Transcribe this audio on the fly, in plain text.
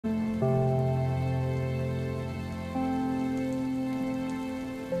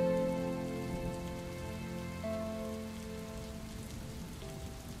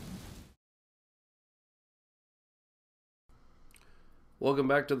Welcome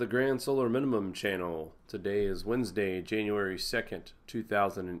back to the Grand Solar Minimum channel. Today is Wednesday, January 2nd,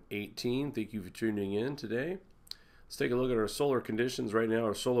 2018. Thank you for tuning in today. Let's take a look at our solar conditions. Right now,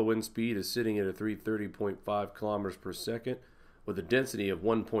 our solar wind speed is sitting at a 330.5 kilometers per second with a density of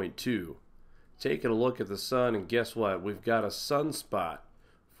 1.2. Taking a look at the sun, and guess what? We've got a sunspot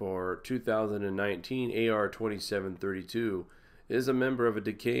for 2019. AR 2732 is a member of a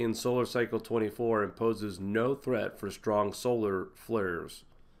decaying solar cycle 24 and poses no threat for strong solar flares.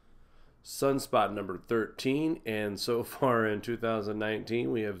 Sunspot number 13, and so far in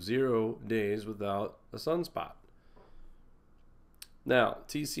 2019 we have 0 days without a sunspot. Now,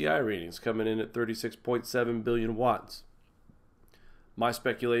 TCI readings coming in at 36.7 billion watts. My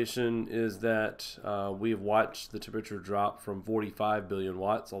speculation is that we've watched the temperature drop from 45 billion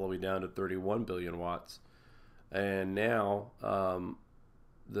watts all the way down to 31 billion watts. And now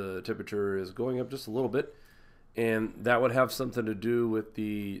the temperature is going up just a little bit, and that would have something to do with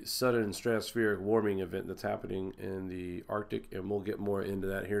the sudden stratospheric warming event that's happening in the Arctic, and we'll get more into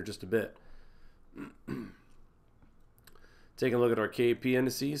that here in just a bit. Taking a look at our KP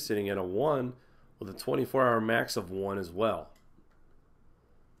indices, sitting at a 1 with a 24-hour max of 1 as well.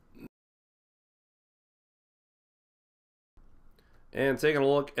 And taking a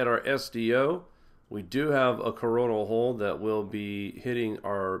look at our SDO, we do have a coronal hole that will be hitting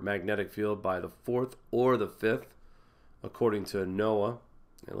our magnetic field by the 4th or the 5th, according to NOAA.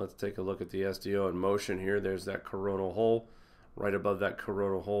 And let's take a look at the SDO in motion here. There's that coronal hole. Right above that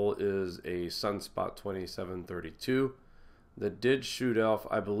coronal hole is a sunspot 2732 that did shoot off.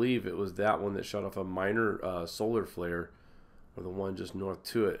 I believe it was that one that shot off a minor solar flare, or the one just north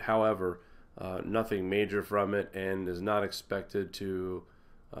to it. However, nothing major from it, and is not expected to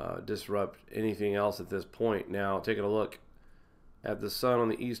disrupt anything else at this point. Now, taking a look at the sun on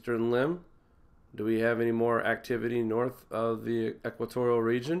the eastern limb, do we have any more activity north of the equatorial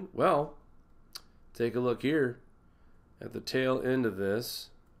region? Well, take a look here at the tail end of this.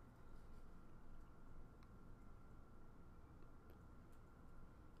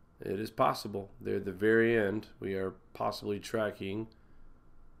 It is possible there at the very end we are possibly tracking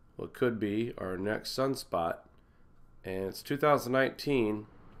what could be our next sunspot, and it's 2019.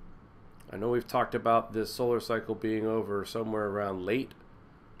 I know we've talked about this solar cycle being over somewhere around late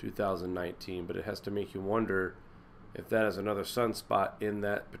 2019, but it has to make you wonder if that is another sunspot in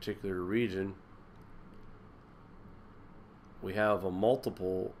that particular region. We have a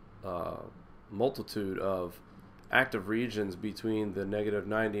multitude of active regions between the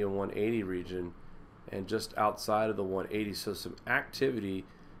 -90 and 180 region, and just outside of the 180, so some activity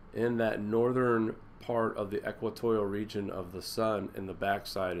in that northern part of the equatorial region of the sun in the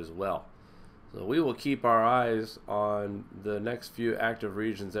backside as well. So we will keep our eyes on the next few active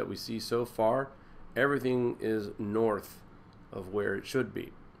regions that we see so far. Everything is north of where it should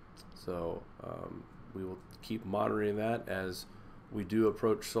be. So we will keep monitoring that as we do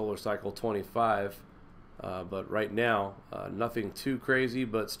approach solar cycle 25. But right now, nothing too crazy,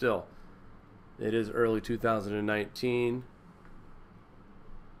 but still, it is early 2019.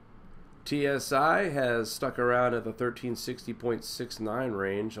 TSI has stuck around at the 1360.69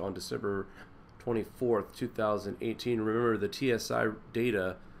 range on December 24th, 2018. Remember, the TSI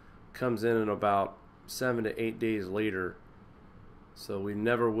data comes in about 7 to 8 days later, so we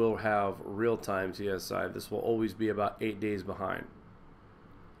never will have real-time TSI. This will always be about 8 days behind.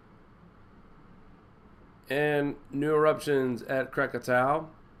 And new eruptions at Krakatau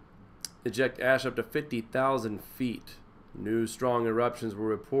eject ash up to 50,000 feet. New strong eruptions were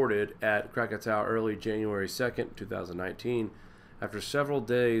reported at Krakatau early January 2nd, 2019, after several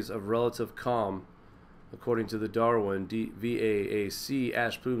days of relative calm. According to the Darwin VAAC,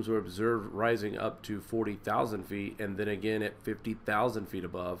 ash plumes were observed rising up to 40,000 feet and then again at 50,000 feet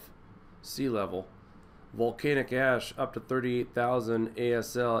above sea level. Volcanic ash up to 38,000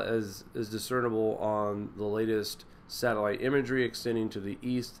 ASL is discernible on the latest satellite imagery extending to the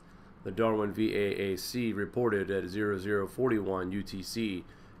east. The Darwin VAAC reported at 0041 UTC,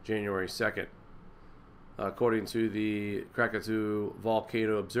 January 2nd. According to the Krakatau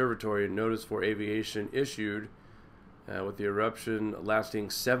Volcano Observatory, notice for aviation issued with the eruption lasting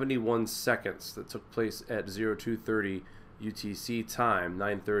 71 seconds that took place at 0230 UTC time,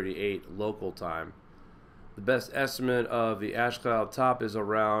 9:38 local time. The best estimate of the ash cloud top is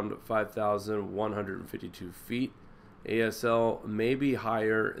around 5,152 feet. ASL may be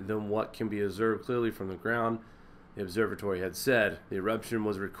higher than what can be observed clearly from the ground, the observatory had said. The eruption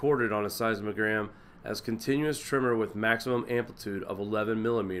was recorded on a seismogram as continuous tremor with maximum amplitude of 11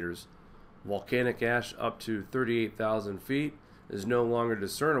 millimeters. Volcanic ash up to 38,000 feet is no longer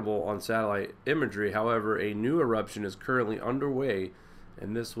discernible on satellite imagery. However, a new eruption is currently underway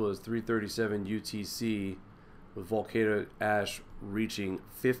and this was 3:37 UTC, with volcanic ash reaching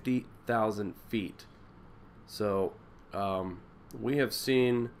 50,000 feet. So we have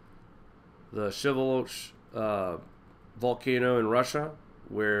seen the Shiveloch volcano in Russia,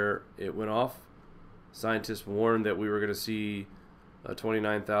 where it went off. Scientists warned that we were going to see a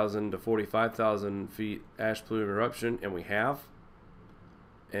 29,000 to 45,000 feet ash plume eruption, and we have.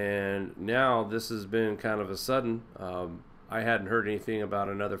 And now this has been kind of a sudden. I hadn't heard anything about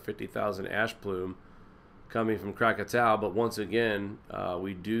another 50,000 ash plume coming from Krakatau, but once again,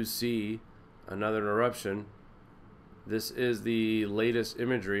 we do see another eruption. This is the latest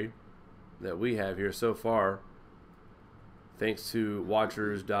imagery that we have here so far, thanks to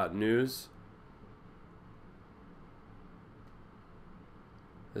watchers.news.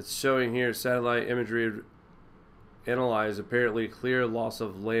 It's showing here satellite imagery analyzed apparently clear loss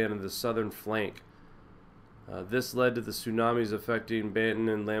of land in the southern flank. This led to the tsunamis affecting Banten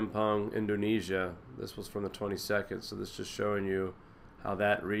and Lampung, Indonesia. This was from the 22nd, so this is just showing you how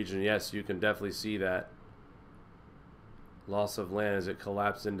that region, yes, you can definitely see that loss of land as it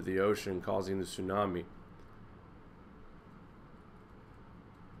collapsed into the ocean, causing the tsunami.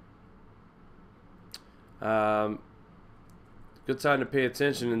 Good time to pay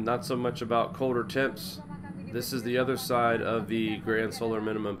attention, and not so much about colder temps. This is the other side of the grand solar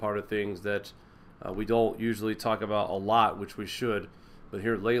minimum part of things that we don't usually talk about a lot, which we should, but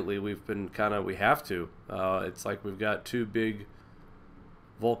here lately we've been we have to. It's like we've got two big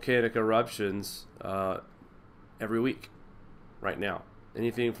volcanic eruptions every week right now,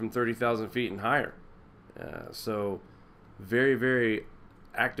 anything from 30,000 feet and higher. So very, very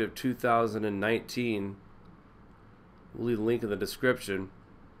active 2019. We'll leave a link in the description.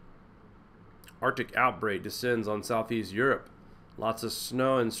 Arctic outbreak descends on southeast Europe. Lots of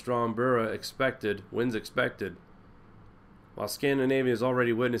snow and strong burra expected, winds expected. While Scandinavia is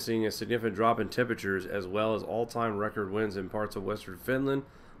already witnessing a significant drop in temperatures as well as all-time record winds in parts of western Finland,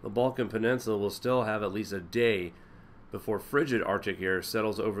 the Balkan Peninsula will still have at least a day before frigid Arctic air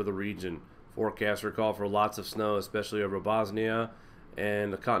settles over the region. Forecasters call for lots of snow, especially over Bosnia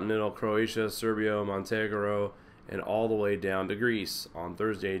and the continental Croatia, Serbia, Montenegro, and all the way down to Greece. On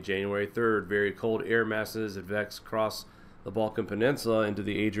Thursday, January 3rd, very cold air masses advance across the Balkan Peninsula into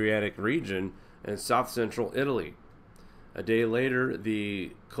the Adriatic region and south-central Italy. A day later,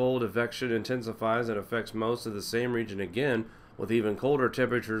 the cold advection intensifies and affects most of the same region again, with even colder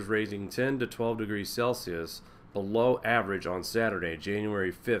temperatures raising 10 to 12 degrees Celsius below average on Saturday,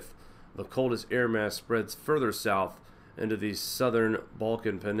 January 5th. The coldest air mass spreads further south into the southern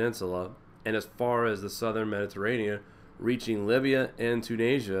Balkan Peninsula and as far as the southern Mediterranean, reaching Libya and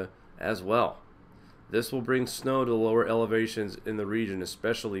Tunisia as well. This will bring snow to lower elevations in the region,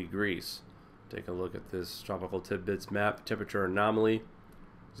 especially Greece. Take a look at this tropical tidbits map, temperature anomaly.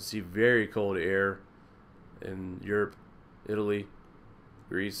 You see very cold air in Europe, Italy,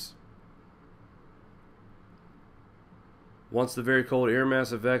 Greece. Once the very cold air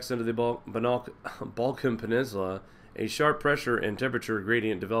mass affects into the Balkan Peninsula, a sharp pressure and temperature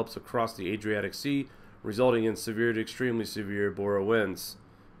gradient develops across the Adriatic Sea, resulting in severe to extremely severe Bora winds.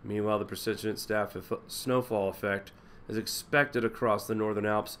 Meanwhile, the persistent snowfall effect is expected across the northern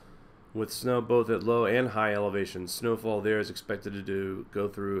Alps, with snow both at low and high elevations. Snowfall there is expected to go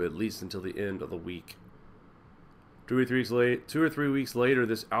through at least until the end of the week. 2 or 3 weeks later,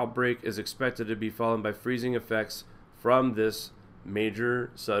 this outbreak is expected to be followed by freezing effects from this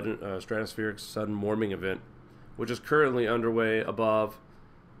major sudden stratospheric sudden warming event, which is currently underway above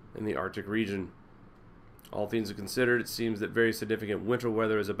in the Arctic region. All things considered, it seems that very significant winter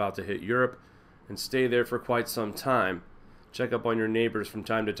weather is about to hit Europe and stay there for quite some time. Check up on your neighbors from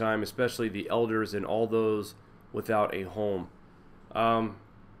time to time, especially the elders and all those without a home.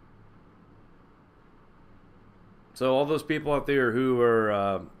 So all those people out there who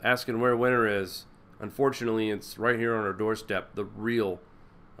are asking where winter is, unfortunately, it's right here on our doorstep. The real,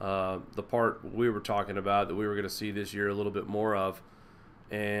 the part we were talking about that we were going to see this year a little bit more of.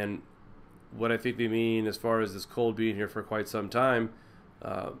 And what I think they mean as far as this cold being here for quite some time,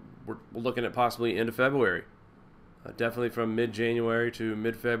 we're looking at possibly end of February. Definitely from mid-January to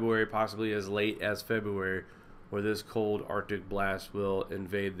mid-February, possibly as late as February, where this cold Arctic blast will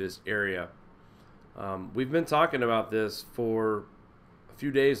invade this area. We've been talking about this for a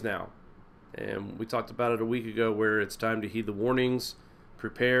few days now, and we talked about it a week ago where it's time to heed the warnings,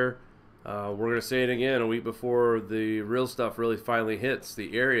 prepare. We're going to say it again a week before the real stuff really finally hits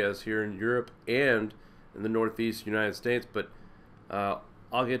the areas here in Europe and in the Northeast United States, but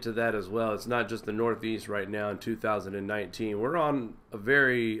I'll get to that as well. It's not just the Northeast right now in 2019. We're on a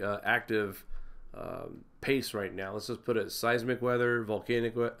very active pace right now. Let's just put it seismic weather,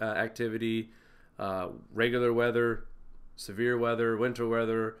 volcanic activity, regular weather, severe weather, winter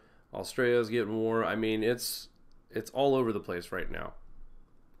weather. Australia's getting warm. I mean, it's all over the place right now.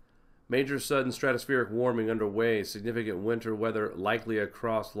 Major sudden stratospheric warming underway. Significant winter weather likely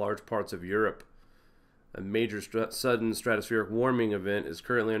across large parts of Europe. A major sudden stratospheric warming event is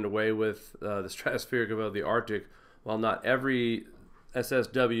currently underway with the stratospheric above the Arctic. While not every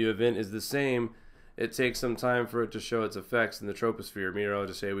SSW event is the same, it takes some time for it to show its effects in the troposphere.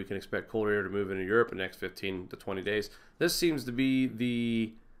 Meteorologists say we can expect colder air to move into Europe in the next 15 to 20 days. This seems to be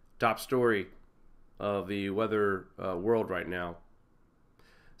the top story of the weather world right now. It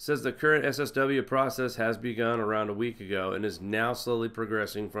says the current SSW process has begun around a week ago and is now slowly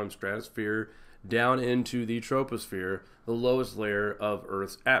progressing from stratosphere down into the troposphere, the lowest layer of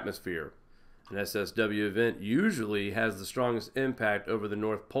Earth's atmosphere. An SSW event usually has the strongest impact over the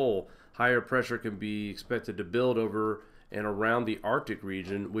North Pole. Higher pressure can be expected to build over and around the Arctic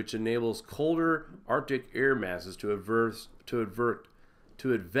region, which enables colder Arctic air masses to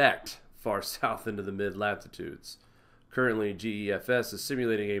advect far south into the mid-latitudes. Currently, GEFS is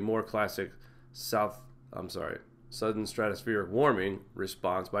simulating a more classic sudden stratospheric warming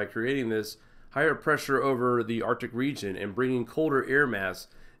response by creating this higher pressure over the Arctic region and bringing colder air mass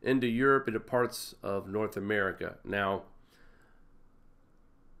into Europe and to parts of North America. Now,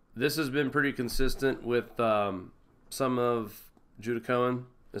 this has been pretty consistent with some of Judah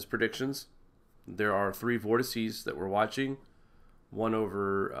Cohen's predictions. There are 3 vortices that we're watching, one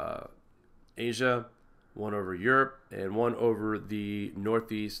over Asia, one over Europe, and one over the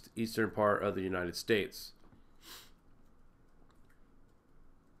eastern part of the United States.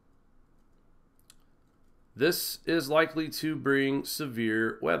 This is likely to bring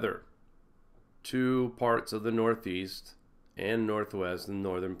severe weather to parts of the Northeast and Northwest and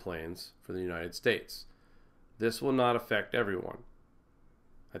Northern Plains for the United States. This will not affect everyone.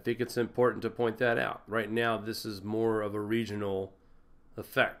 I think it's important to point that out. Right now, this is more of a regional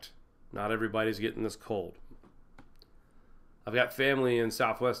effect. Not everybody's getting this cold. I've got family in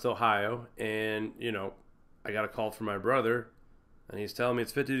Southwest Ohio, and, I got a call from my brother, and he's telling me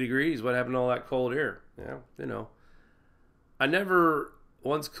it's 50 degrees. What happened to all that cold air? Yeah, I never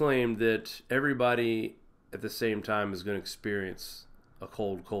once claimed that everybody at the same time is going to experience a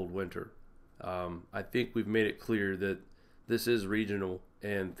cold winter. I think we've made it clear that this is regional,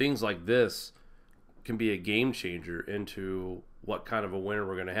 and things like this can be a game changer into what kind of a winter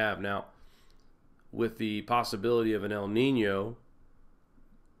we're going to have. Now, with the possibility of an El Nino,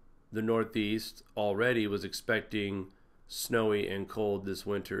 the Northeast already was expecting snowy and cold this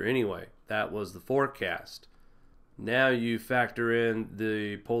winter anyway. That was the forecast. Now you factor in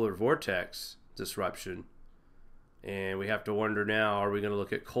the polar vortex disruption, and we have to wonder now, are we going to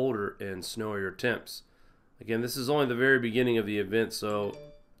look at colder and snowier temps? Again, this is only the very beginning of the event, so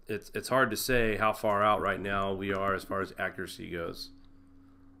it's hard to say how far out right now we are as far as accuracy goes.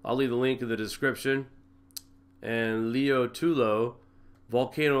 I'll leave the link in the description. And Leo Tulo,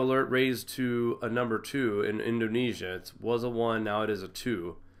 volcano alert raised to a number 2 in Indonesia. It was a 1, now it is a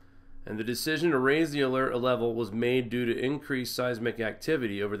 2. And the decision to raise the alert level was made due to increased seismic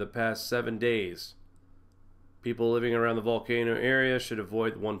activity over the past 7 days. People living around the volcano area should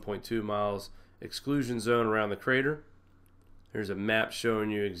avoid the 1.2 miles exclusion zone around the crater. Here's a map showing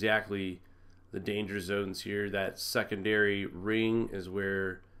you exactly the danger zones here. That secondary ring is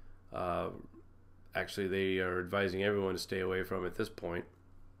where actually they are advising everyone to stay away from at this point.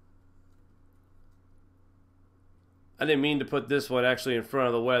 I didn't mean to put this one actually in front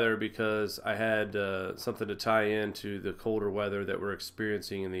of the weather because I had something to tie into the colder weather that we're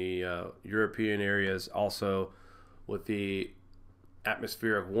experiencing in the European areas, also with the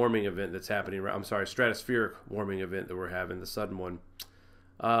atmospheric warming event that's happening. Stratospheric warming event that we're having, the sudden one.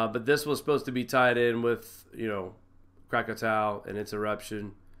 But this was supposed to be tied in with, Krakatau and its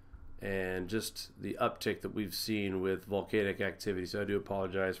eruption and just the uptick that we've seen with volcanic activity. So I do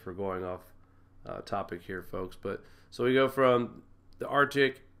apologize for going off topic here, folks. But so we go from the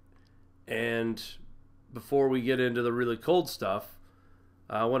Arctic, and before we get into the really cold stuff,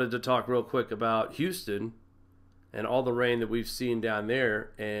 I wanted to talk real quick about Houston and all the rain that we've seen down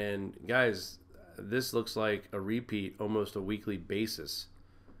there. And guys, this looks like a repeat, almost a weekly basis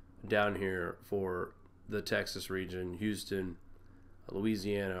down here for the Texas region, Houston,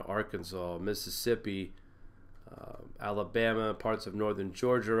 Louisiana, Arkansas, Mississippi, Alabama, parts of northern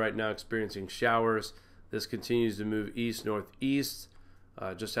Georgia right now experiencing showers. This continues to move east-northeast.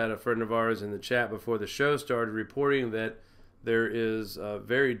 Just had a friend of ours in the chat before the show started reporting that there is a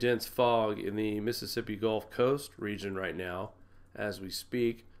very dense fog in the Mississippi Gulf Coast region right now as we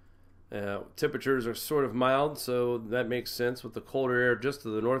speak. Temperatures are sort of mild, so that makes sense with the colder air just to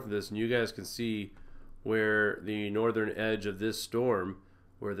the north of this. And you guys can see where the northern edge of this storm,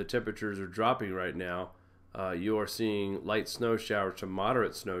 where the temperatures are dropping right now, you are seeing light snow showers to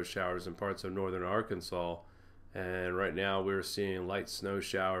moderate snow showers in parts of northern Arkansas. And right now we're seeing light snow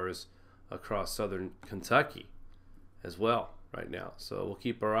showers across southern Kentucky as well right now. So we'll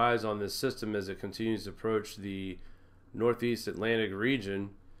keep our eyes on this system as it continues to approach the northeast Atlantic region.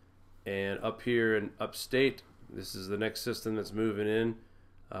 And up here in upstate, this is the next system that's moving in.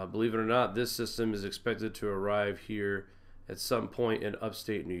 Believe it or not, this system is expected to arrive here at some point in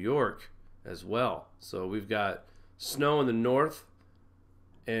upstate New York as well. So we've got snow in the north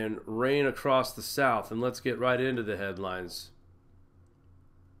and rain across the south. And let's get right into the headlines.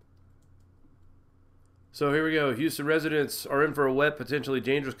 So here we go. Houston residents are in for a wet, potentially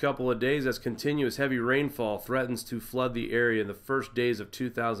dangerous couple of days as continuous heavy rainfall threatens to flood the area in the first days of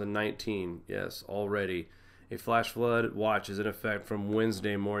 2019. Yes, already. A flash flood watch is in effect from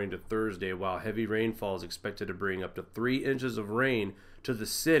Wednesday morning to Thursday, while heavy rainfall is expected to bring up to 3 inches of rain to the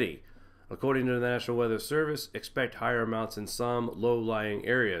city. According to the National Weather Service, expect higher amounts in some low-lying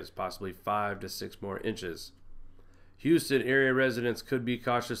areas, possibly 5 to 6 more inches. Houston area residents could be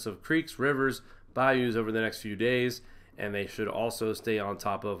cautious of creeks, rivers, bayous over the next few days, and they should also stay on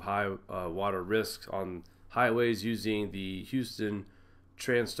top of high water risks on highways using the Houston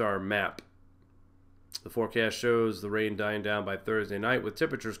TranStar map. The forecast shows the rain dying down by Thursday night, with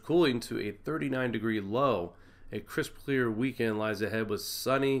temperatures cooling to a 39-degree low. A crisp, clear weekend lies ahead with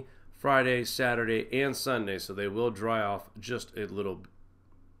sunny Friday, Saturday, and Sunday, so they will dry off just a little.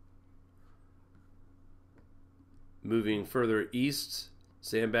 Moving further east,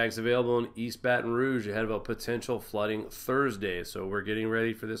 sandbags available in East Baton Rouge ahead of a potential flooding Thursday. So we're getting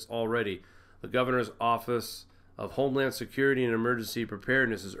ready for this already. The governor's office of Homeland Security and Emergency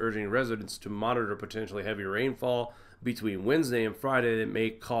Preparedness is urging residents to monitor potentially heavy rainfall between Wednesday and Friday that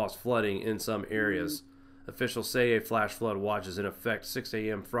may cause flooding in some areas. Officials say a flash flood watch is in effect 6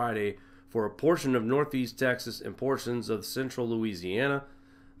 a.m. Friday for a portion of northeast Texas and portions of central Louisiana.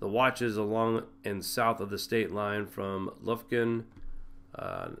 The watch is along and south of the state line from Lufkin,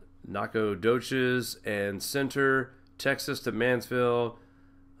 Nacogdoches, and Center, Texas to Mansfield,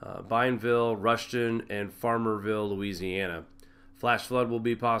 Bineville, Rushton, and Farmerville, Louisiana. Flash flood will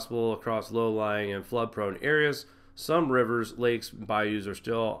be possible across low-lying and flood-prone areas. Some rivers, lakes, and bayous are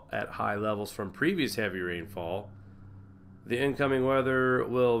still at high levels from previous heavy rainfall. The incoming weather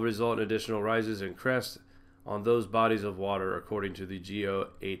will result in additional rises and crests on those bodies of water, according to the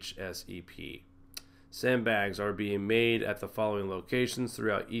GOHSEP. Sandbags are being made at the following locations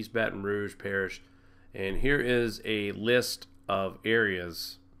throughout East Baton Rouge Parish. And here is a list of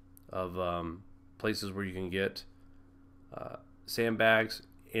areas of places where you can get sandbags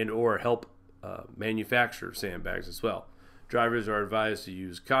and or help manufacture sandbags as well. Drivers are advised to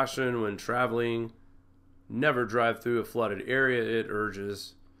use caution when traveling. Never drive through a flooded area, it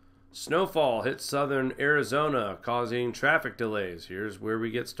urges. Snowfall hits southern Arizona, causing traffic delays. Here's where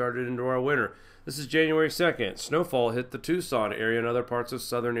we get started into our winter. This is January 2nd. Snowfall hit the Tucson area and other parts of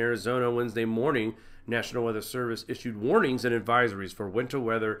southern Arizona Wednesday morning. National Weather Service issued warnings and advisories for winter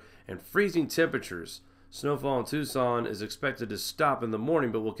weather and freezing temperatures. Snowfall in Tucson is expected to stop in the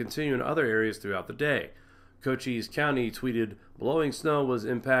morning but will continue in other areas throughout the day. Cochise County tweeted, blowing snow was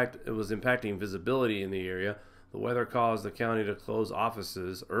impacting visibility in the area. The weather caused the county to close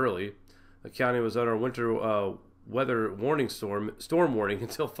offices early. The county was under winter weather warning storm warning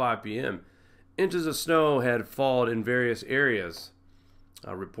until 5 p.m. Inches of snow had fallen in various areas.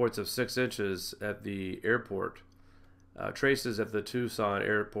 Reports of 6 inches at the airport. Traces at the Tucson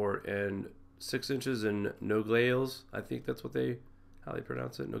airport and 6 inches in Nogales. I think that's how they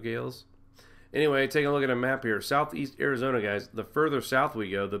pronounce it, Nogales. Anyway, take a look at a map here. Southeast Arizona, guys. The further south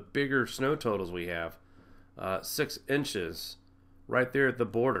we go, the bigger snow totals we have. 6 inches right there at the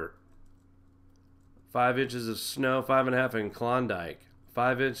border. 5 inches of snow, 5.5 in Klondike.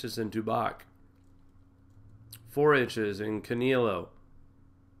 5 inches in Tubac. 4 inches in Canelo.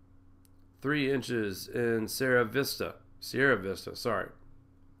 3 inches in Sierra Vista, sorry.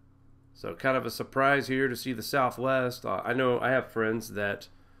 So kind of a surprise here to see the Southwest. I know I have friends that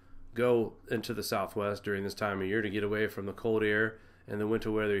go into the Southwest during this time of year to get away from the cold air and the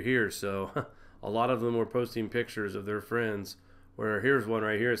winter weather here. So a lot of them were posting pictures of their friends where here's one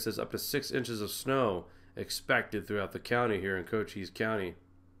right here. It says up to 6 inches of snow expected throughout the county here in Cochise County.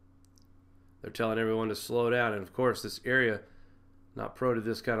 They're telling everyone to slow down. And of course, this area, not pro to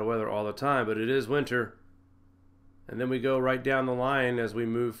this kind of weather all the time, but it is winter. And then we go right down the line as we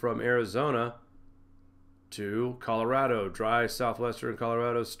move from Arizona to Colorado. Dry southwestern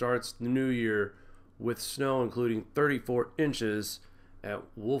Colorado starts the new year with snow, including 34 inches at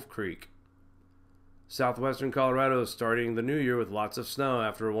Wolf Creek. Southwestern Colorado is starting the new year with lots of snow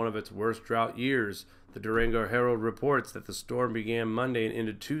after one of its worst drought years. The Durango Herald reports that the storm began Monday and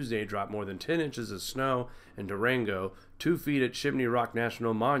ended Tuesday, dropped more than 10 inches of snow in Durango, 2 feet at Chimney Rock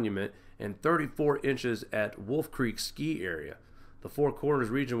National Monument, and 34 inches at Wolf Creek ski area. The Four Corners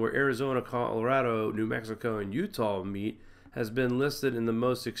region, where Arizona, Colorado, New Mexico, and Utah meet, has been listed in the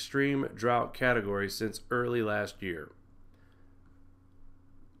most extreme drought category since early last year.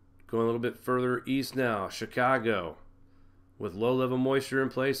 Going a little bit further east now, Chicago. With low-level moisture in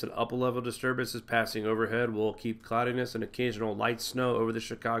place and upper-level disturbances passing overhead, will keep cloudiness and occasional light snow over the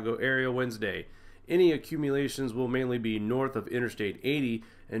Chicago area Wednesday. Any accumulations will mainly be north of Interstate 80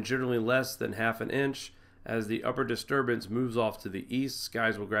 and generally less than half an inch. As the upper disturbance moves off to the east,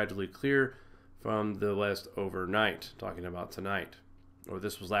 skies will gradually clear from the west overnight. Talking about tonight. Or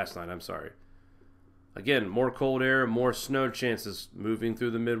this was last night, I'm sorry. Again, more cold air, more snow chances moving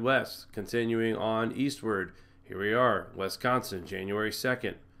through the Midwest. Continuing on eastward, here we are, Wisconsin, January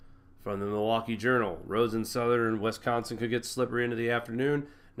 2nd. From the Milwaukee Journal, roads in southern Wisconsin could get slippery into the afternoon.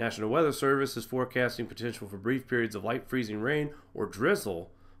 National Weather Service is forecasting potential for brief periods of light freezing rain or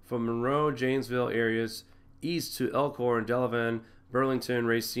drizzle from Monroe, Janesville areas east to Elkhorn, Delavan, Burlington,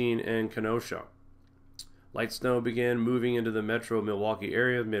 Racine, and Kenosha. Light snow began moving into the metro Milwaukee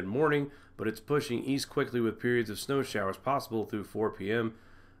area mid-morning, but it's pushing east quickly with periods of snow showers possible through 4 p.m.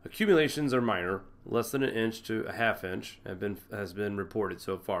 Accumulations are minor, less than an inch to a half inch has been reported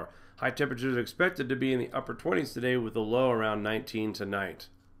so far. High temperatures are expected to be in the upper 20s today with a low around 19 tonight.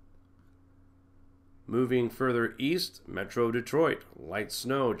 Moving further east, Metro Detroit. Light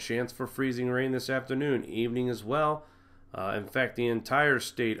snow, chance for freezing rain this afternoon, evening as well. In fact, the entire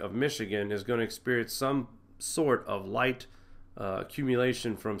state of Michigan is going to experience some sort of light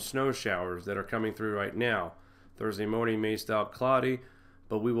accumulation from snow showers that are coming through right now. Thursday morning may start cloudy,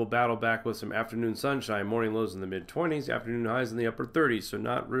 but we will battle back with some afternoon sunshine. Morning lows in the mid-20s, afternoon highs in the upper 30s, so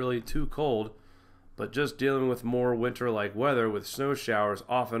not really too cold, but just dealing with more winter-like weather with snow showers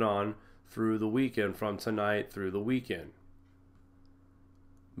off and on through the weekend, from tonight through the weekend.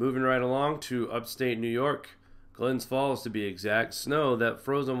 Moving right along to upstate New York, Glens Falls to be exact. Snow, that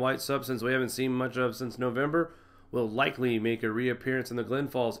frozen white substance we haven't seen much of since November, will likely make a reappearance in the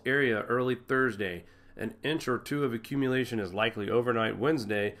Glens Falls area early Thursday. An inch or two of accumulation is likely overnight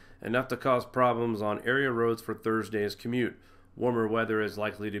Wednesday, enough to cause problems on area roads for Thursday's commute. Warmer weather is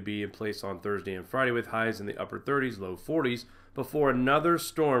likely to be in place on Thursday and Friday with highs in the upper 30s, low 40s, before another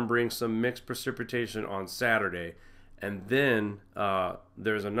storm brings some mixed precipitation on Saturday. And then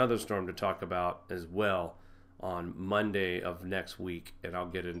there's another storm to talk about as well on Monday of next week, and I'll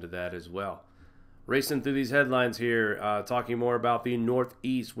get into that as well. Racing through these headlines here, talking more about the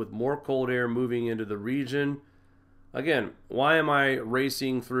Northeast with more cold air moving into the region. Again, why am I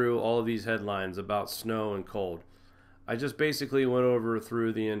racing through all of these headlines about snow and cold? I just basically went over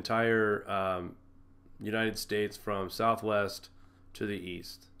through the entire United States from southwest to the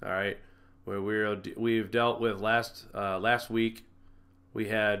east. All right, where we've dealt with last week, we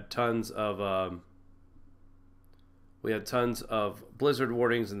had tons of blizzard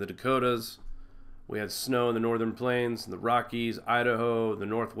warnings in the Dakotas. We had snow in the northern plains, the Rockies, Idaho, the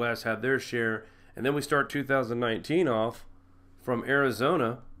Northwest had their share. And then we start 2019 off from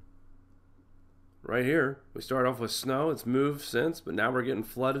Arizona. Right here, we start off with snow. It's moved since, but now we're getting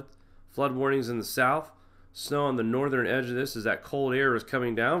flood warnings in the south. Snow on the northern edge of this as that cold air is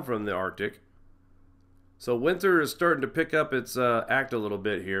coming down from the Arctic. So winter is starting to pick up its act a little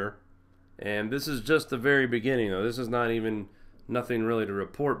bit here. And this is just the very beginning, though. This is nothing really to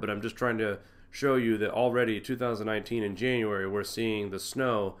report, but I'm just trying to show you that already 2019 in January, we're seeing the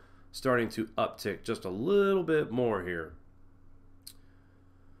snow starting to uptick just a little bit more here.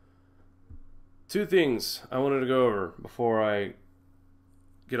 Two things I wanted to go over before I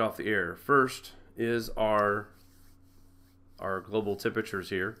get off the air. First is our global temperatures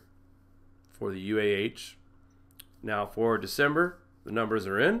here for the UAH. Now for December, the numbers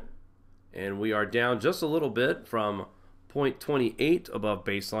are in, and we are down just a little bit from 0.28 above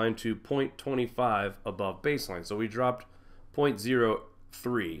baseline to 0.25 above baseline. So we dropped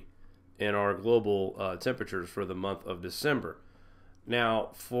 0.03 in our global temperatures for the month of December. Now,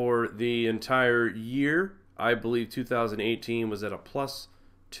 for the entire year, I believe 2018 was at a plus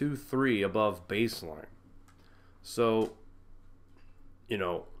 2.3 above baseline. So, you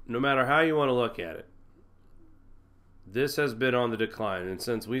know, no matter how you want to look at it, this has been on the decline. And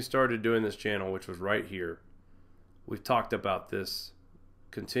since we started doing this channel, which was right here, we've talked about this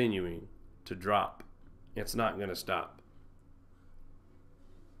continuing to drop It's not going to stop.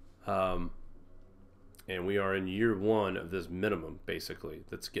 And we are in year 1 of this minimum, basically,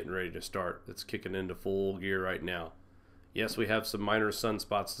 that's getting ready to start. That's kicking into full gear right now. Yes, we have some minor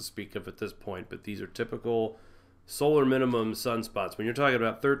sunspots to speak of at this point, but these are typical solar minimum sunspots. When you're talking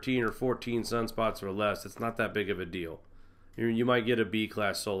about 13 or 14 sunspots or less, it's not that big of a deal. You might get a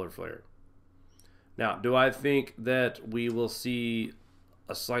B-class solar flare. Now, do I think that we will see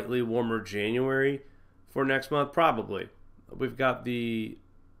a slightly warmer January for next month? Probably. We've got the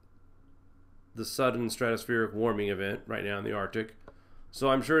sudden stratospheric warming event right now in the Arctic. So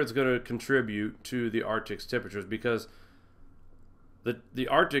I'm sure it's going to contribute to the Arctic's temperatures, because the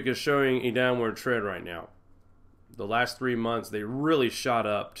Arctic is showing a downward trend right now. The last 3 months, they really shot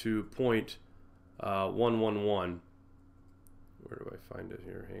up to 0.111. Where do I find it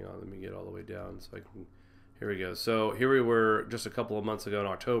here? Hang on, let me get all the way down so I can. Here we go. So here we were just a couple of months ago in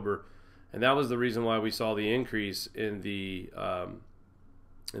October, and that was the reason why we saw the increase in the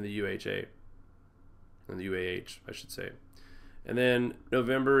UHA, in the UAH, I should say. And then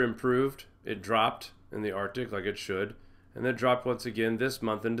November improved. It dropped in the Arctic like it should, and then dropped once again this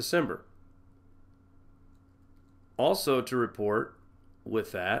month in December. Also to report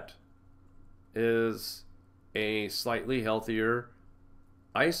with that is a slightly healthier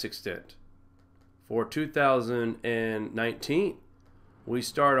ice extent. For 2019, we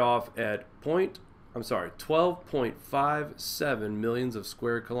start off at 12.57 millions of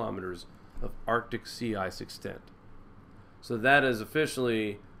square kilometers of Arctic sea ice extent. So that is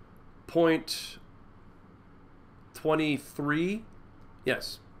officially 0.23,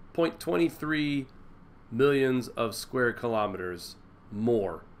 yes, 0.23 millions of square kilometers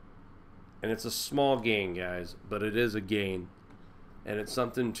more. And it's a small gain, guys, but it is a gain, and it's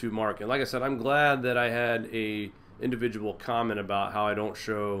something to mark. And like I said, I'm glad that I had a individual comment about how I don't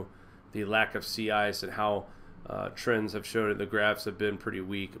show the lack of sea ice and how trends have showed it. The graphs have been pretty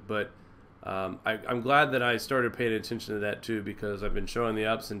weak, but I'm glad that I started paying attention to that too, because I've been showing the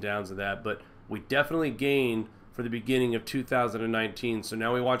ups and downs of that. But we definitely gained for the beginning of 2019, so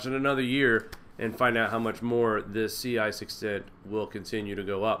now we watch it another year and find out how much more this sea ice extent will continue to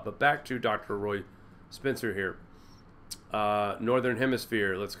go up. But back to Dr. Roy Spencer here. Northern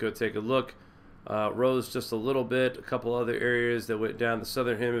Hemisphere, let's go take a look. Rose just a little bit. A couple other areas that went down. The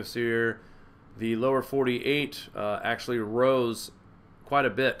Southern Hemisphere, the lower 48 actually rose quite a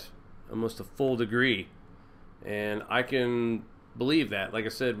bit, almost a full degree. And I can believe that. Like I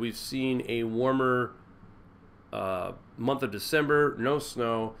said, we've seen a warmer month of December, no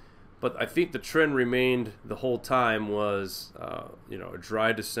snow. But I think the trend remained the whole time was, a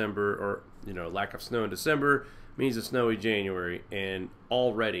dry December, or, lack of snow in December means a snowy January. And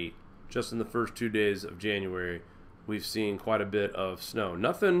already, just in the first 2 days of January, we've seen quite a bit of snow.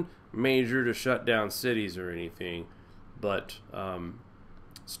 Nothing major to shut down cities or anything, but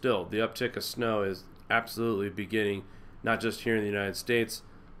still, the uptick of snow is absolutely beginning, not just here in the United States,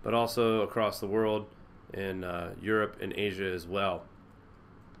 but also across the world, in Europe and Asia as well.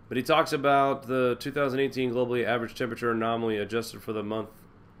 But he talks about the 2018 globally average temperature anomaly adjusted for the month,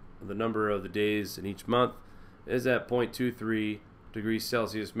 the number of the days in each month, is at 0.23 degrees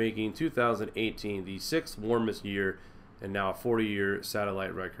Celsius, making 2018 the 6th warmest year and now a 40-year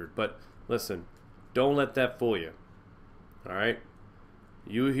satellite record. But listen, don't let that fool you. All right,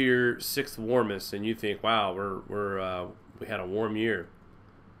 you hear 6th warmest and you think, wow, we had a warm year.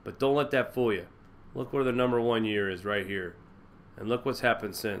 But don't let that fool you. Look where the #1 year is right here. And look what's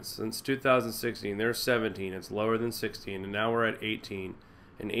happened since 2016. There's 17. It's lower than 16. And now we're at 18.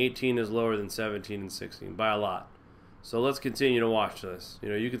 And 18 is lower than 17 and 16 by a lot. So let's continue to watch this.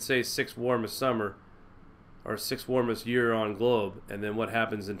 You could say 6th warmest summer or 6th warmest year on globe. And then what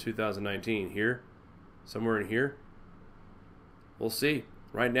happens in 2019? Here? Somewhere in here? We'll see.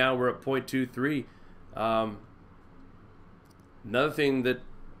 Right now we're at 0.23. Another thing that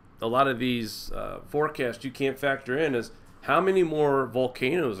a lot of these forecasts you can't factor in is how many more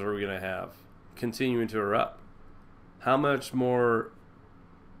volcanoes are we going to have continuing to erupt? How much more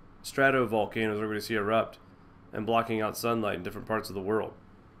stratovolcanoes are we going to see erupt and blocking out sunlight in different parts of the world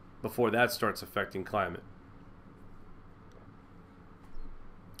before that starts affecting climate?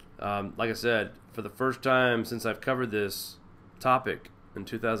 Like I said, for the first time since I've covered this topic in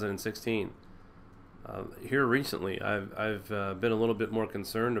 2016, here recently, I've been a little bit more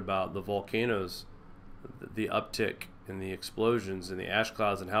concerned about the volcanoes, the uptick in the explosions and the ash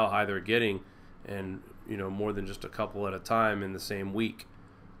clouds and how high they're getting, and more than just a couple at a time in the same week.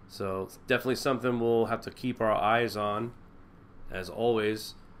 So it's definitely something we'll have to keep our eyes on, as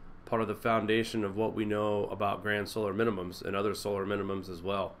always, part of the foundation of what we know about grand solar minimums and other solar minimums as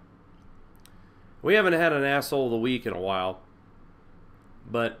well. We haven't had an asshole of the week in a while,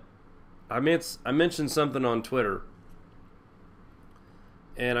 but I mentioned something on Twitter,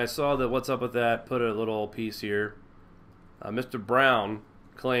 and I saw that What's Up With That put a little piece here. Mr. Brown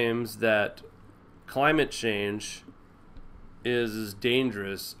claims that climate change is as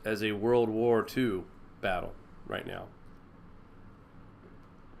dangerous as a World War II battle right now.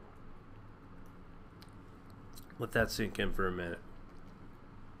 Let that sink in for a minute.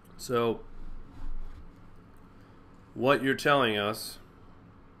 So, what you're telling us,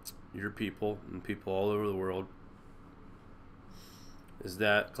 your people and people all over the world, is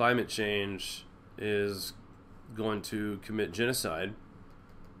that climate change is going to commit genocide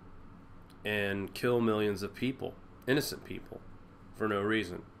and kill millions of people, innocent people, for no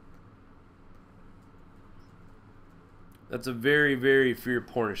reason. That's a very, very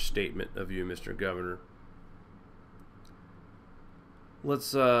fear-pornish statement of you, Mr. Governor.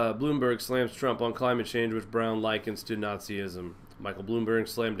 Bloomberg slams Trump on climate change, which Brown likens to Nazism. Michael Bloomberg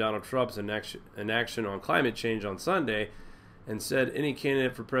slammed Donald Trump's inaction on climate change on Sunday and said any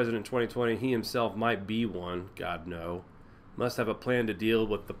candidate for president in 2020, he himself might be one, God no, must have a plan to deal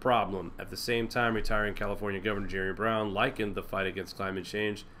with the problem. At the same time, retiring California Governor Jerry Brown likened the fight against climate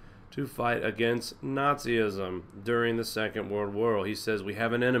change to fight against Nazism during the Second World War. He says, we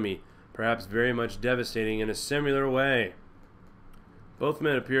have an enemy, perhaps very much devastating in a similar way. Both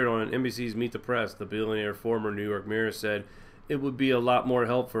men appeared on NBC's Meet the Press. The billionaire former New York mayor said, it would be a lot more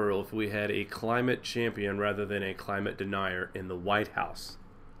helpful if we had a climate champion rather than a climate denier in the White House.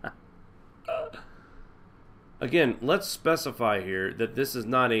 Again, let's specify here that this is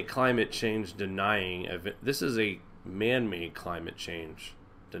not a climate change denying event. This is a man-made climate change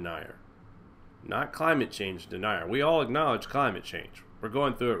denier, not climate change denier. We all acknowledge climate change. We're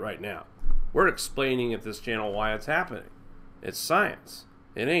going through it right now. We're explaining at this channel why it's happening. It's science.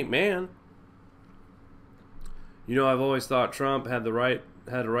 It ain't man. You know, I've always thought Trump had a right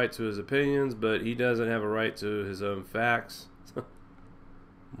to his opinions, but he doesn't have a right to his own facts.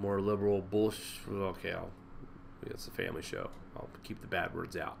 More liberal bullshit. Okay, it's a family show. I'll keep the bad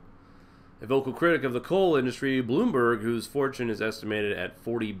words out. A vocal critic of the coal industry, Bloomberg, whose fortune is estimated at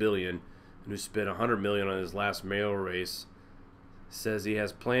 $40 billion and who spent $100 million on his last mayoral race, says he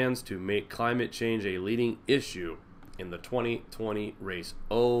has plans to make climate change a leading issue in the 2020 race.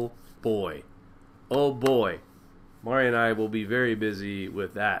 Oh boy. Oh boy. Mari and I will be very busy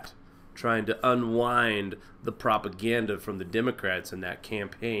with that, trying to unwind the propaganda from the Democrats in that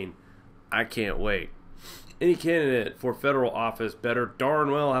campaign. I can't wait. Any candidate for federal office better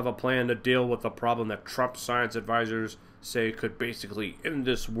darn well have a plan to deal with the problem that Trump science advisors say could basically end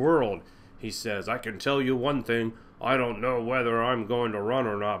this world. He says, I can tell you one thing, I don't know whether I'm going to run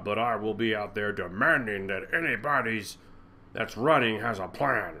or not, but I will be out there demanding that anybody that's running has a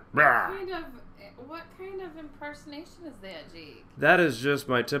plan. What kind of impersonation is that, Jake? That is just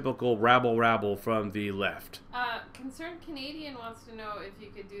my typical rabble from the left. Concerned Canadian wants to know if you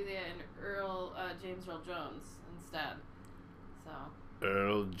could do that in James Earl Jones instead. So.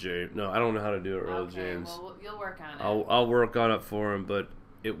 Earl James. No, I don't know how to do it, Earl okay, James. Well, you'll work on it. I'll work on it for him, but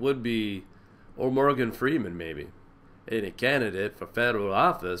it would be, or Morgan Freeman maybe. Any candidate for federal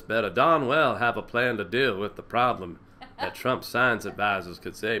office better darn well have a plan to deal with the problem that Trump science advisors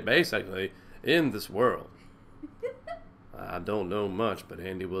could say basically in this world. I don't know much, but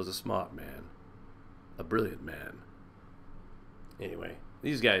Andy was a smart man. A brilliant man. Anyway,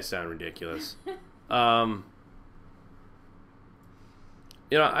 these guys sound ridiculous. You know,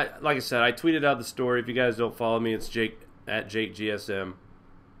 like I said, I tweeted out the story. If you guys don't follow me, it's Jake at JakeGSM.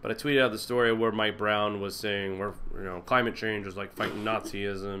 But I tweeted out the story where Mike Brown was saying, climate change is like fighting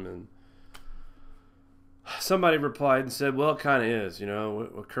Nazism, and somebody replied and said, well, it kind of is.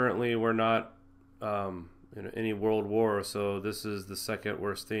 We're not in any world war, so this is the second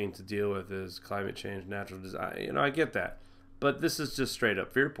worst thing to deal with is climate change, natural disaster. I get that, but this is just straight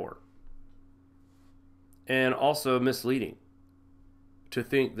up fear porn, and also misleading to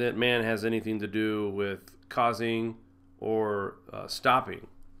think that man has anything to do with causing or stopping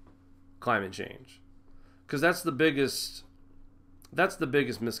climate change, because that's the biggest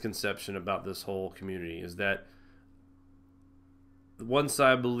misconception about this whole community, is that one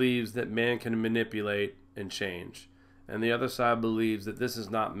side believes that man can manipulate and change, and the other side believes that this is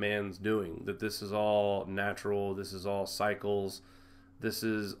not man's doing, that this is all natural, this is all cycles, this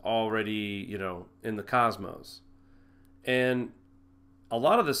is already in the cosmos. And a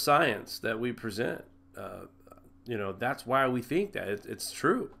lot of the science that we present, that's why we think that it's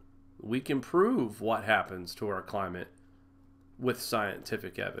true. We can prove what happens to our climate with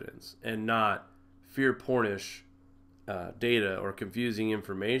scientific evidence and not fear pornish data or confusing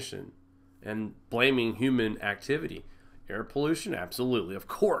information and blaming human activity. Air pollution, absolutely. Of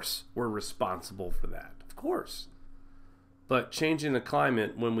course, we're responsible for that. Of course. But changing the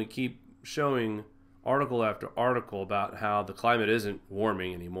climate, when we keep showing article after article about how the climate isn't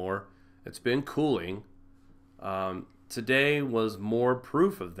warming anymore, it's been cooling. Today was more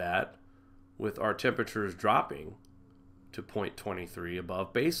proof of that, with our temperatures dropping to 0.23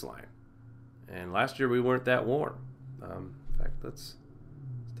 above baseline. And last year we weren't that warm. In fact, let's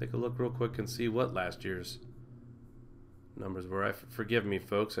take a look real quick and see what last year's numbers were. Forgive me,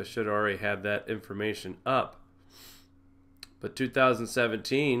 folks, I should have already had that information up. But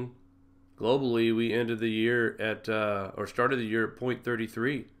 2017, globally, we ended the year at, or started the year at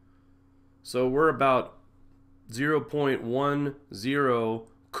 0.33. So we're about 0.10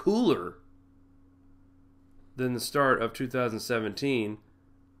 cooler than the start of 2017,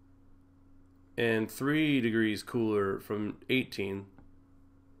 and 3 degrees cooler from 18.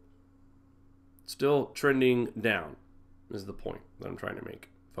 Still trending down is the point that I'm trying to make,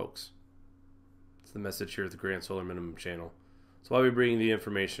 folks. It's the message here at the Grand Solar Minimum channel. That's why we bring the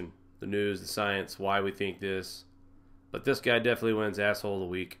information, the news, the science, why we think this. But this guy definitely wins Asshole of the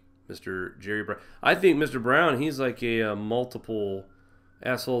Week, Mr. Jerry Brown. I think Mr. Brown, he's like a multiple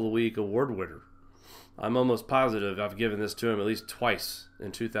Asshole of the Week award winner. I'm almost positive I've given this to him at least twice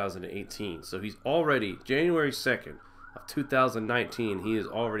in 2018. So he's already, January 2nd of 2019, he is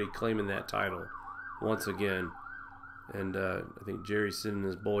already claiming that title once again. And I think Jerry's sending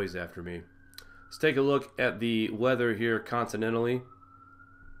his boys after me. Let's take a look at the weather here continentally.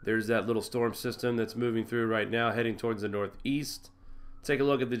 There's that little storm system that's moving through right now, heading towards the northeast. Take a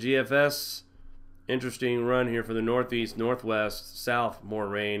look at the GFS. Interesting run here for the northeast, northwest, south, more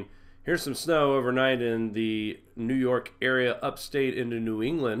rain. Here's some snow overnight in the New York area, upstate into New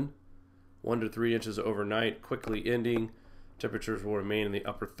England. 1 to 3 inches overnight, quickly ending. Temperatures will remain in the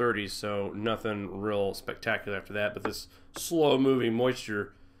upper 30s, so nothing real spectacular after that. But this slow-moving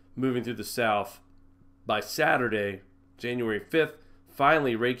moisture moving through the south. By Saturday, January 5th,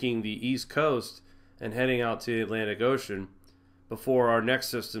 finally raking the east coast and heading out to the Atlantic Ocean before our next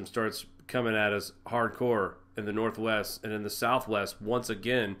system starts coming at us hardcore in the northwest and in the southwest. Once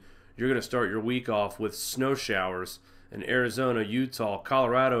again, you're going to start your week off with snow showers in Arizona, Utah,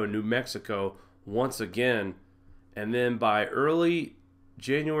 Colorado, and New Mexico once again. And then by early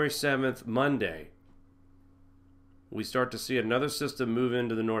January 7th, Monday, we start to see another system move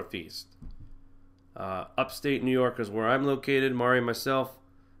into the northeast. Upstate New York is where I'm located, Mari and myself,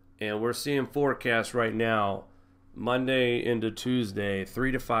 and we're seeing forecasts right now, Monday into Tuesday,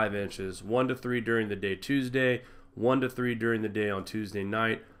 3 to 5 inches, 1 to 3 during the day Tuesday, 1 to 3 during the day on Tuesday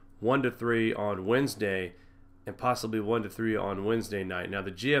night, 1 to 3 on Wednesday, and possibly 1 to 3 on Wednesday night. Now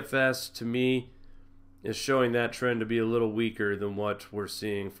the GFS, to me, is showing that trend to be a little weaker than what we're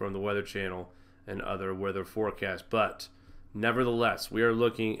seeing from the Weather Channel and other weather forecasts. But nevertheless, we are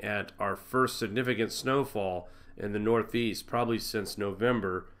looking at our first significant snowfall in the Northeast, probably since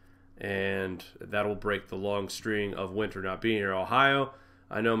November, and that'll break the long string of winter not being here. Ohio,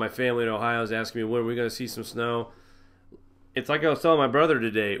 I know my family in Ohio is asking me, when are we going to see some snow? It's like I was telling my brother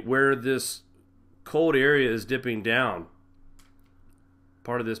today, where this cold area is dipping down,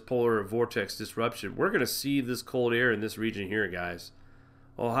 part of this polar vortex disruption, we're going to see this cold air in this region here, guys.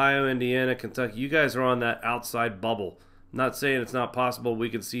 Ohio, Indiana, Kentucky, you guys are on that outside bubble. I'm not saying it's not possible we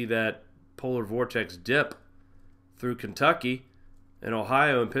can see that polar vortex dip through Kentucky and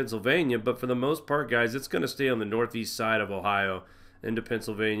Ohio and Pennsylvania, but for the most part, guys, it's going to stay on the northeast side of Ohio into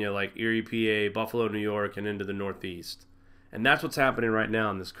Pennsylvania, like Erie, PA, Buffalo, New York, and into the northeast. And that's what's happening right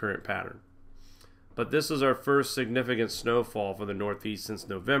now in this current pattern. But this is our first significant snowfall for the Northeast since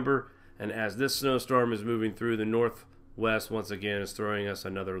November. And as this snowstorm is moving through the Northwest, once again, is throwing us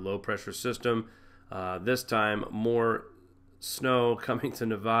another low-pressure system. This time, more snow coming to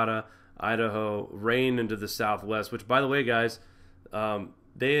Nevada, Idaho, rain into the Southwest, which, by the way, guys,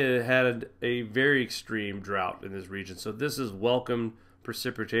 they had a very extreme drought in this region. So this is welcome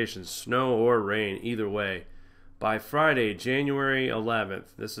precipitation, snow or rain, either way. By Friday, January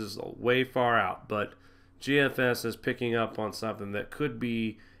 11th, this is way far out, but GFS is picking up on something that could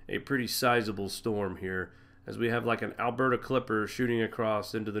be a pretty sizable storm here, as we have like an Alberta Clipper shooting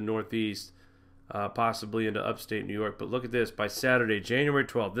across into the northeast, possibly into upstate New York. But look at this, by Saturday, January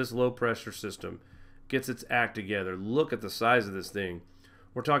 12th, this low-pressure system gets its act together. Look at the size of this thing.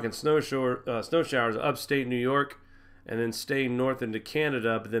 We're talking snow showers upstate New York, and then staying north into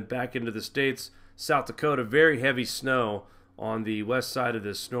Canada, but then back into the States, South Dakota, very heavy snow on the west side of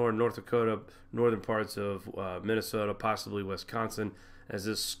this, North Dakota, northern parts of Minnesota, possibly Wisconsin, as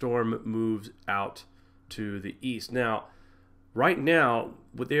this storm moves out to the east. Now, Right now,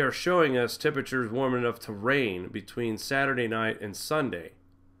 what they are showing us, temperatures warm enough to rain between Saturday night and Sunday.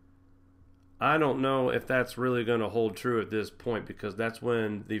 I don't know if that's really going to hold true at this point, because that's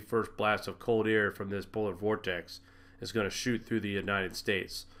when the first blast of cold air from this polar vortex is going to shoot through the United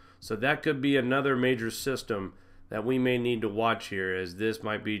States. So that could be another major system that we may need to watch here, as this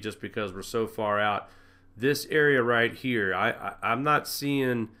might be just because we're so far out. This area right here, I'm not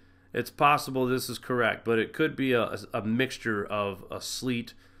seeing, it's possible this is correct, but it could be a mixture of a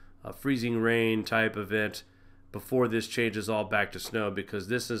sleet, a freezing rain type event before this changes all back to snow, because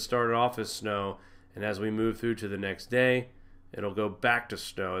this has started off as snow, and as we move through to the next day, it'll go back to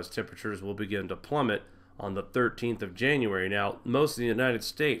snow as temperatures will begin to plummet on the 13th of January. Now, most of the United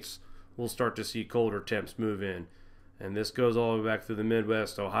States will start to see colder temps move in, and this goes all the way back through the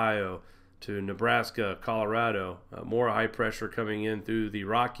Midwest, Ohio, to Nebraska, Colorado, more high pressure coming in through the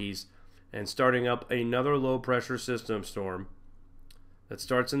Rockies, and starting up another low pressure system storm that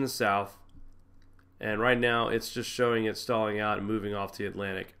starts in the south. And right now it's just showing it stalling out and moving off to the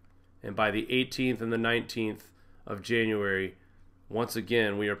Atlantic. And by the 18th and the 19th of January, once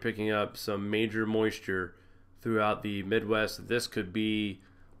again, we are picking up some major moisture throughout the Midwest. This could be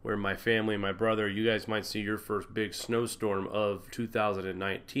where my family and my brother, you guys might see your first big snowstorm of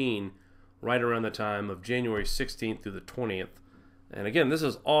 2019 right around the time of January 16th through the 20th. And again, this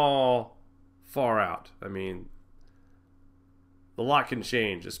is all far out. I mean, a lot can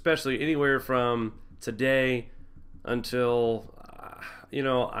change, especially anywhere from today until,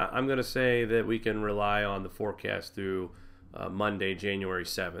 I'm going to say that we can rely on the forecast through Monday, January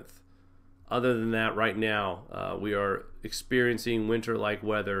 7th. Other than that, right now, we are experiencing winter-like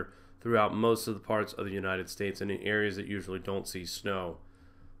weather throughout most of the parts of the United States and in areas that usually don't see snow.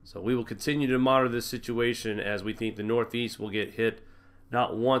 So we will continue to monitor this situation, as we think the Northeast will get hit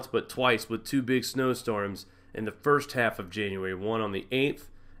not once but twice with two big snowstorms in the first half of January, one on the 8th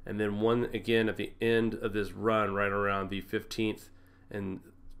and then one again at the end of this run right around the 15th and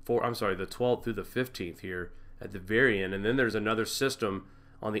the 12th through the 15th here at the very end. And then there's another system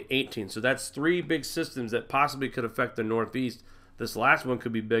on the 18th. So that's three big systems that possibly could affect the Northeast. This last one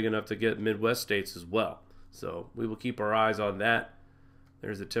could be big enough to get Midwest states as well. So we will keep our eyes on that.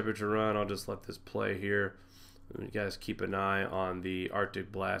 There's the temperature run. I'll just let this play here. You guys keep an eye on the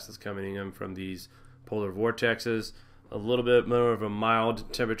Arctic blast that's coming in from these polar vortexes. A little bit more of a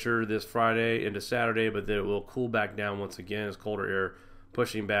mild temperature this Friday into Saturday, but then it will cool back down once again as colder air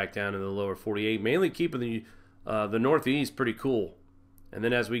pushing back down in the lower 48, mainly keeping the Northeast pretty cool. And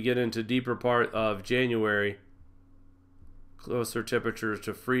then as we get into deeper part of January, closer temperatures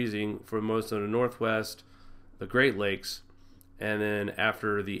to freezing for most of the Northwest, the Great Lakes. And then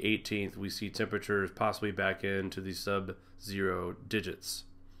after the 18th, we see temperatures possibly back into the sub-zero digits.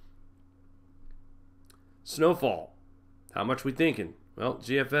 Snowfall. How much we thinking? Well,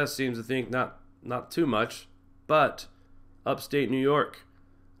 GFS seems to think not too much, but upstate New York,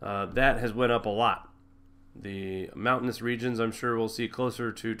 that has went up a lot. The mountainous regions, I'm sure, will see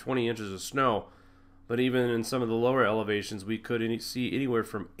closer to 20 inches of snow, but even in some of the lower elevations, we could see anywhere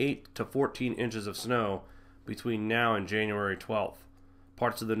from 8 to 14 inches of snow between now and January 12th.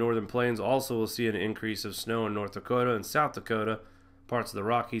 Parts of the northern plains also will see an increase of snow in North Dakota and South Dakota, parts of the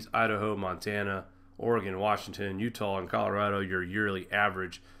Rockies, Idaho, Montana, Oregon, Washington, Utah, and Colorado, your yearly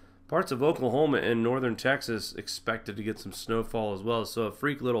average. Parts of Oklahoma and northern Texas expected to get some snowfall as well. So a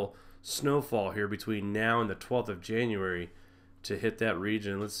freak little snowfall here between now and the 12th of January to hit that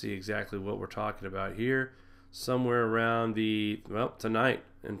region. Let's see exactly what we're talking about here. Somewhere around tonight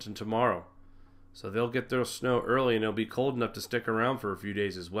and tomorrow. So they'll get their snow early, and it'll be cold enough to stick around for a few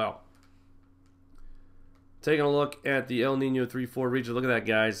days as well. Taking a look at the El Nino 3-4 region. Look at that,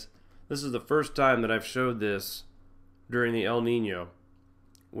 guys. This is the first time that I've showed this during the El Nino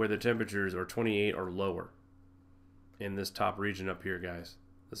where the temperatures are 28 or lower in this top region up here, guys.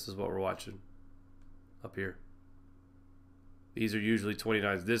 This is what we're watching up here. These are usually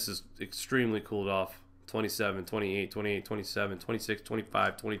 29s. This is extremely cooled off. 27, 28, 28, 27, 26,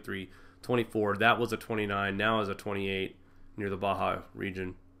 25, 23, 24. That was a 29. Now is a 28 near the Baja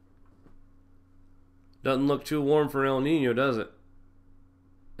region. Doesn't look too warm for El Nino, does it?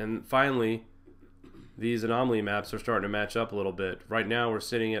 And finally, these anomaly maps are starting to match up a little bit. Right now we're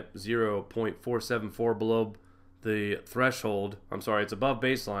sitting at 0.474 below the threshold. I'm sorry, it's above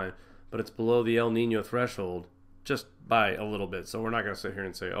baseline, but it's below the El Nino threshold just by a little bit. So we're not going to sit here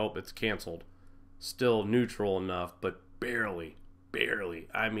and say, oh, it's canceled. Still neutral enough, but barely.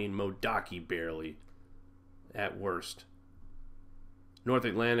 I mean, Modaki barely at worst. North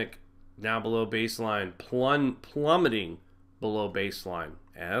Atlantic now below baseline, plummeting below baseline.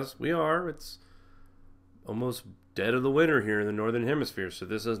 As we are, it's almost dead of the winter here in the northern hemisphere, so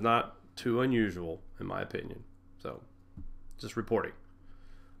this is not too unusual in my opinion. So just reporting.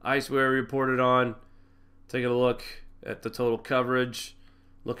 Ice we already reported on. Taking a look at the total coverage,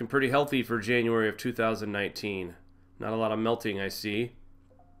 looking pretty healthy for January of 2019. Not a lot of melting I see.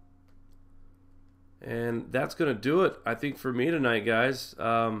 And that's going to do it, I think, for me tonight, guys.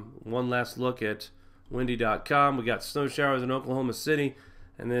 One last look at windy.com. We got snow showers in Oklahoma City,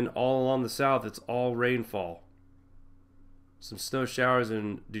 and then all along the south, it's all rainfall. Some snow showers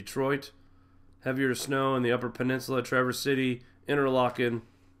in Detroit. Heavier snow in the Upper Peninsula, Traverse City, Interlachen.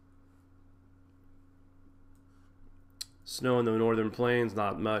 Snow in the northern plains,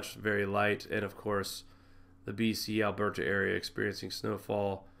 not much, very light. And, of course, the BC, Alberta area experiencing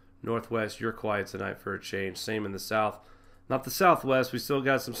snowfall. Northwest, you're quiet tonight for a change. Same in the south. Not the southwest. We still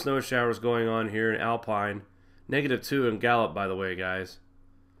got some snow showers going on here in Alpine. -2 in Gallup, by the way, guys.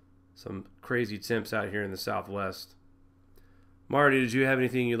 Some crazy temps out here in the southwest. Marty, did you have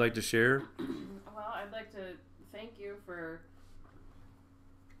anything you'd like to share? Well, I'd like to thank you for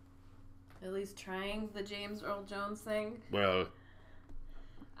at least trying the James Earl Jones thing. Well,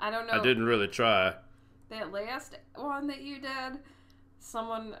 I don't know. I didn't really try. That last one that you did,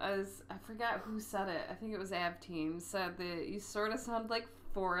 someone, I forgot who said it. I think it was Ab Team, said that you sort of sound like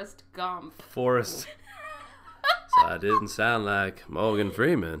Forrest Gump. Forrest. So I didn't sound like Morgan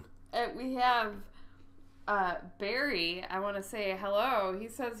Freeman. We have Barry. I want to say hello. He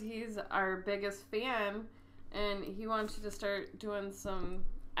says he's our biggest fan, and he wants you to start doing some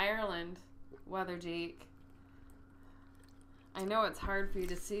Ireland weather, Jake. I know it's hard for you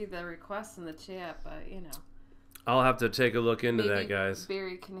to see the requests in the chat, but you know. I'll have to take a look into Maybe that, guys.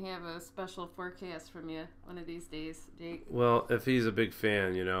 Barry can have a special forecast from you one of these days, Jake. Well, if he's a big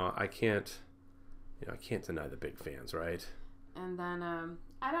fan, I can't deny the big fans, right? And then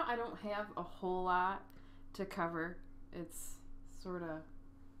I don't have a whole lot to cover. It's sort of,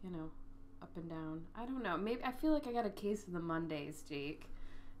 up and down. I don't know. Maybe I feel like I got a case of the Mondays, Jake.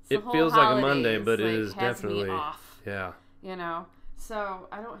 It feels like a Monday, but it is definitely off. Yeah. So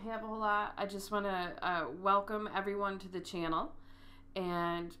I don't have a whole lot. I just want to welcome everyone to the channel.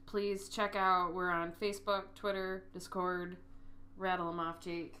 And please check out, we're on Facebook, Twitter, Discord. Rattle them off,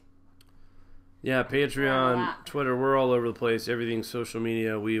 Jake. Yeah, Patreon, Twitter, we're all over the place. Everything social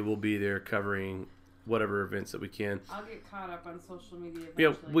media, we will be there covering whatever events that we can. I'll get caught up on social media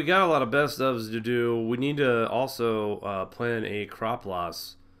eventually. Yeah, we got a lot of best ofs to do. We need to also plan a crop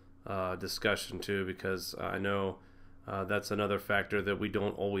loss discussion too, because I know that's another factor that we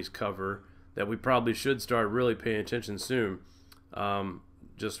don't always cover, that we probably should start really paying attention soon.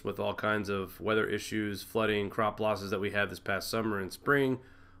 Just with all kinds of weather issues, flooding, crop losses that we had this past summer and spring.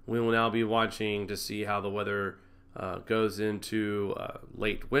 We will now be watching to see how the weather goes into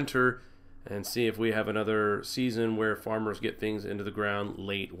late winter and see if we have another season where farmers get things into the ground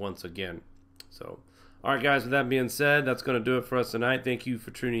late once again. So, all right, guys, with that being said, that's going to do it for us tonight. Thank you for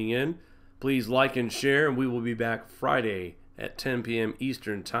tuning in. Please like and share, and we will be back Friday at 10 p.m.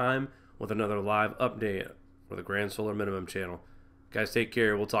 Eastern Time with another live update for the Grand Solar Minimum channel. Guys, take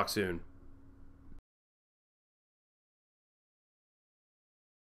care. We'll talk soon.